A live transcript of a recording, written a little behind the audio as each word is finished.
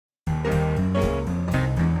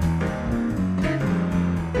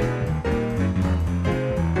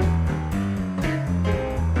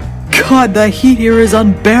god, the heat here is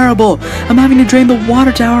unbearable. I'm having to drain the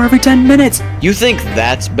water tower every 10 minutes. You think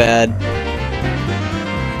that's bad?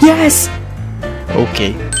 Yes!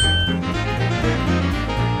 Okay.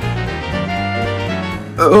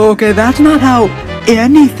 Okay, that's not how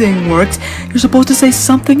anything works. You're supposed to say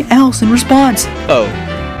something else in response. Oh,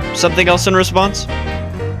 something else in response?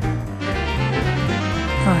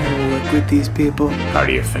 I work with these people. How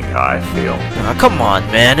do you think I feel? Come on,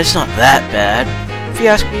 man, it's not that bad. If you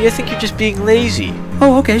ask me, I think you're just being lazy.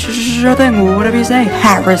 Oh, okay, sure thing, whatever you say.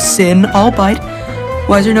 Harrison, I'll bite.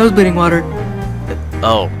 Why is your nose bleeding water?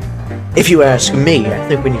 Oh. If you ask me, I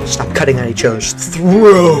think we need to stop cutting at each other's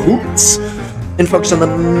throats and focus on the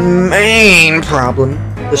main problem,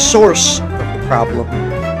 the source of the problem.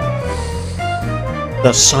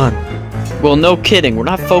 The sun. Well, no kidding, we're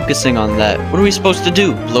not focusing on that. What are we supposed to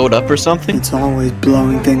do? Blow it up or something? It's always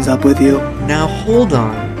blowing things up with you. Now hold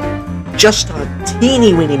on. Just a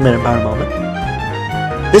teeny-weeny minute about a moment.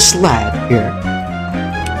 This lad here,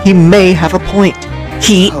 he may have a point.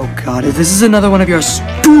 Oh god, if this is another one of your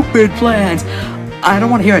stupid plans, I don't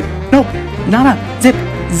want to hear it. No, nada, zip,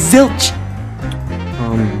 zilch.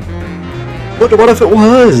 What if it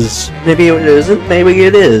was? Maybe it isn't, maybe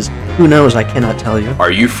it is. Who knows, I cannot tell you.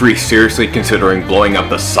 Are you three seriously considering blowing up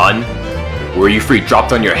the sun? Were you three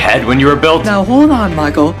dropped on your head when you were built? Now hold on,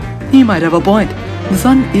 Michael. He might have a point. The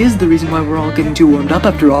sun is the reason why we're all getting too warmed up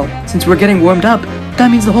after all. Since we're getting warmed up, that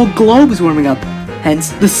means the whole globe is warming up. Hence,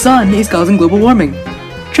 the sun is causing global warming.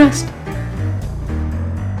 Just.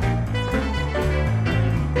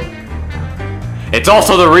 It's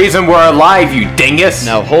also the reason we're alive, you dingus!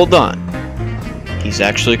 Now hold on. He's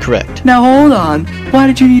actually correct. Now hold on. Why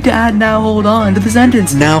did you need to add "now hold on" to the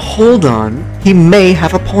sentence? Now hold on, he may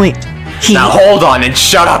have a point. Now hold on and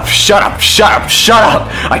shut up, shut up, shut up, shut up!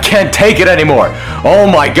 I can't take it anymore! Oh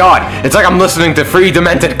my god, it's like I'm listening to three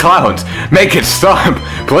demented clowns. Make it stop,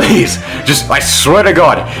 please! I swear to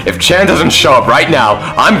god, if Chan doesn't show up right now,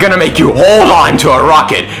 I'm gonna make you hold on to a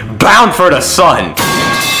rocket bound for the sun!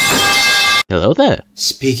 Hello there.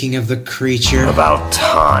 Speaking of the creature... About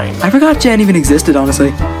time. I forgot Chan even existed,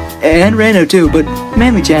 honestly. And Reno too, but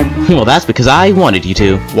mainly Chan. Well, that's because I wanted you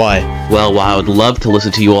to. Why? Well, while I would love to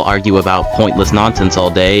listen to you all argue about pointless nonsense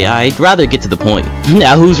all day, I'd rather get to the point.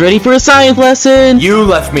 Now who's ready for a science lesson? You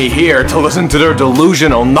left me here to listen to their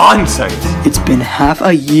delusional nonsense! It's been half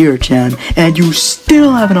a year, Chan, and you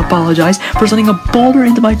still haven't apologized for sending a boulder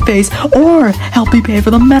into my face or helped me pay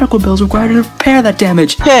for the medical bills required to repair that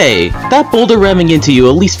damage. Hey, that boulder ramming into you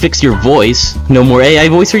at least fixed your voice. No more AI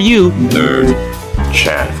voice for you. Nerd.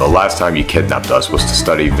 Chan, the last time you kidnapped us was to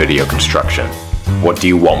study video construction. What do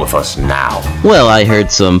you want with us now? Well, I heard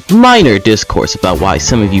some minor discourse about why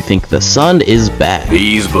some of you think the sun is bad.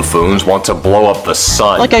 These buffoons want to blow up the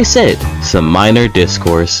sun. Like I said, some minor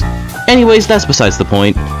discourse. Anyways, that's besides the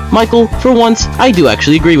point. Michael, for once, I do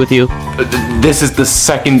actually agree with you. This is the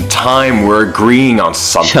second time we're agreeing on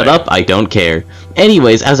something. Shut up, I don't care.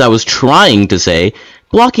 Anyways, as I was trying to say,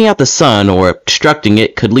 blocking out the sun or obstructing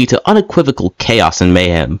it could lead to unequivocal chaos and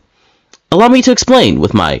mayhem. Allow me to explain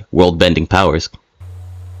with my world-bending powers.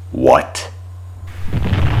 What?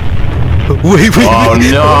 Wait. Oh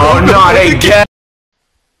no, not again!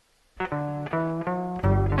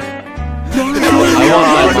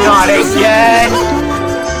 Not again!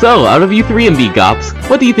 So, out of you three MB Gops,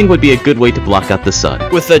 what do you think would be a good way to block out the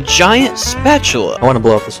sun? With a giant spatula. I want to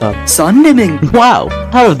blow up the sun. Sun dimming. Wow!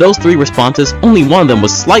 Out of those three responses, only one of them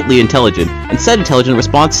was slightly intelligent, and said intelligent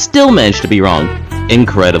response still managed to be wrong.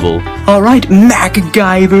 Incredible. Alright,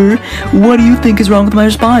 MacGyver, what do you think is wrong with my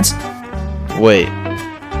response? Wait,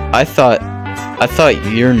 I thought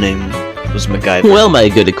your name was MacGyver. Well, my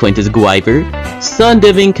good acquaintance Guyver, sun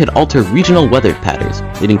dimming could alter regional weather patterns,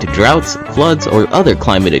 leading to droughts, floods, or other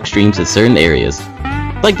climate extremes in certain areas.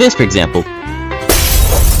 Like this, for example.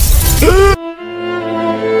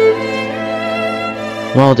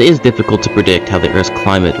 While it is difficult to predict how the Earth's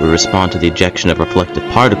climate will respond to the ejection of reflective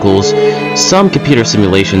particles, some computer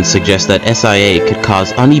simulations suggest that SIA could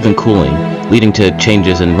cause uneven cooling, leading to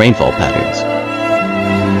changes in rainfall patterns.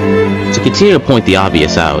 To continue to point the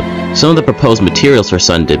obvious out, some of the proposed materials for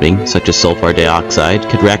sun dimming, such as sulfur dioxide,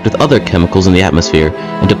 could react with other chemicals in the atmosphere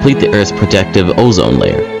and deplete the Earth's protective ozone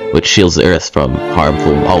layer, which shields the Earth from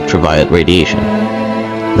harmful ultraviolet radiation.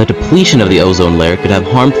 The depletion of the ozone layer could have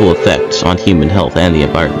harmful effects on human health and the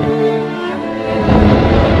environment.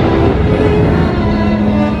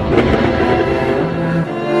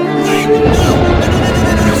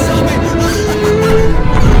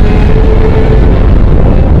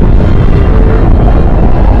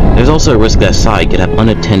 There's also a risk that SI could have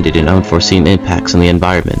unattended and unforeseen impacts on the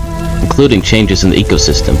environment, including changes in the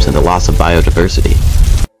ecosystems and the loss of biodiversity.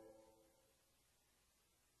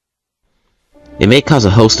 It may cause a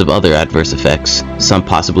host of other adverse effects, some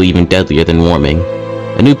possibly even deadlier than warming.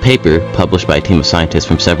 A new paper, published by a team of scientists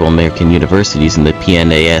from several American universities in the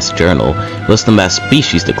PNAS journal, lists them as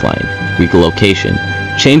species decline, ecolocation,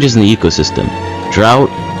 changes in the ecosystem, drought,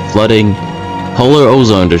 flooding, polar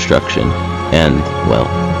ozone destruction, and, well,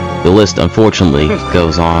 the list unfortunately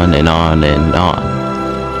goes on and on and on.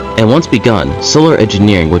 And once begun, solar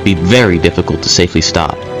engineering would be very difficult to safely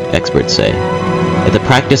stop, experts say. If the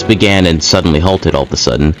practice began and suddenly halted all of a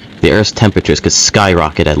sudden, the Earth's temperatures could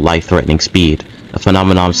skyrocket at life-threatening speed, a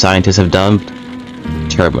phenomenon scientists have dubbed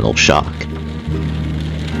terminal shock.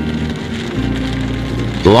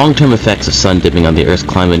 The long-term effects of sun dimming on the Earth's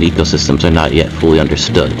climate and ecosystems are not yet fully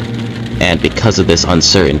understood, and because of this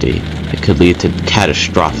uncertainty, it could lead to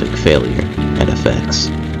catastrophic failure and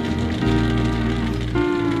effects.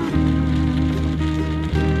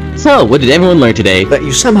 So, what did everyone learn today? That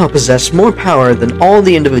you somehow possess more power than all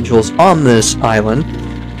the individuals on this island,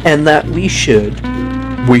 and that we should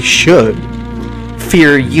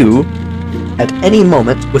fear you at any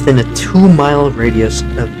moment within a 2-mile radius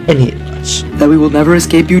of any of us. That we will never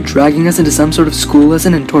escape you dragging us into some sort of school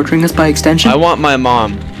lesson and torturing us by extension? I want my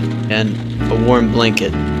mom and a warm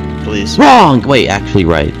blanket, please. Wrong! Wait, actually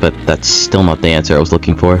right, but that's still not the answer I was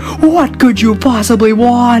looking for. What could you possibly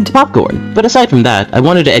want? Popcorn. But aside from that, I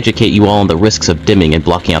wanted to educate you all on the risks of dimming and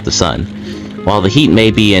blocking out the sun. While the heat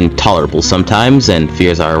may be intolerable sometimes, and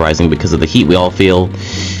fears are arising because of the heat we all feel,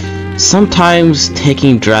 sometimes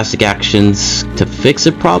taking drastic actions to fix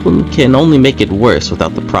a problem can only make it worse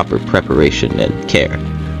without the proper preparation and care.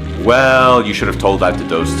 Well, you should have told that to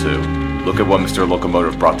those two. Look at what Mr.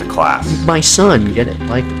 Locomotive brought to class. My son, get it?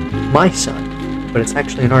 Like, my son. But it's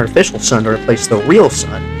actually an artificial sun to replace the real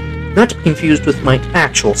sun. Not to be confused with my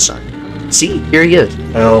actual son. See, here he is.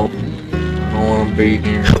 Help. I don't want to be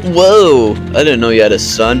here. Whoa! I didn't know you had a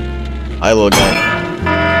son. Hi, little guy.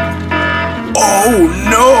 Oh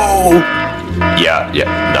no! Yeah,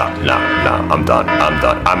 no, I'm done.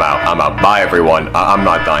 I'm out. Bye, everyone. I'm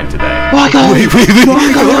not dying today.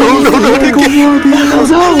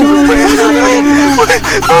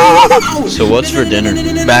 So what's for dinner?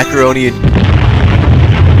 Macaroni and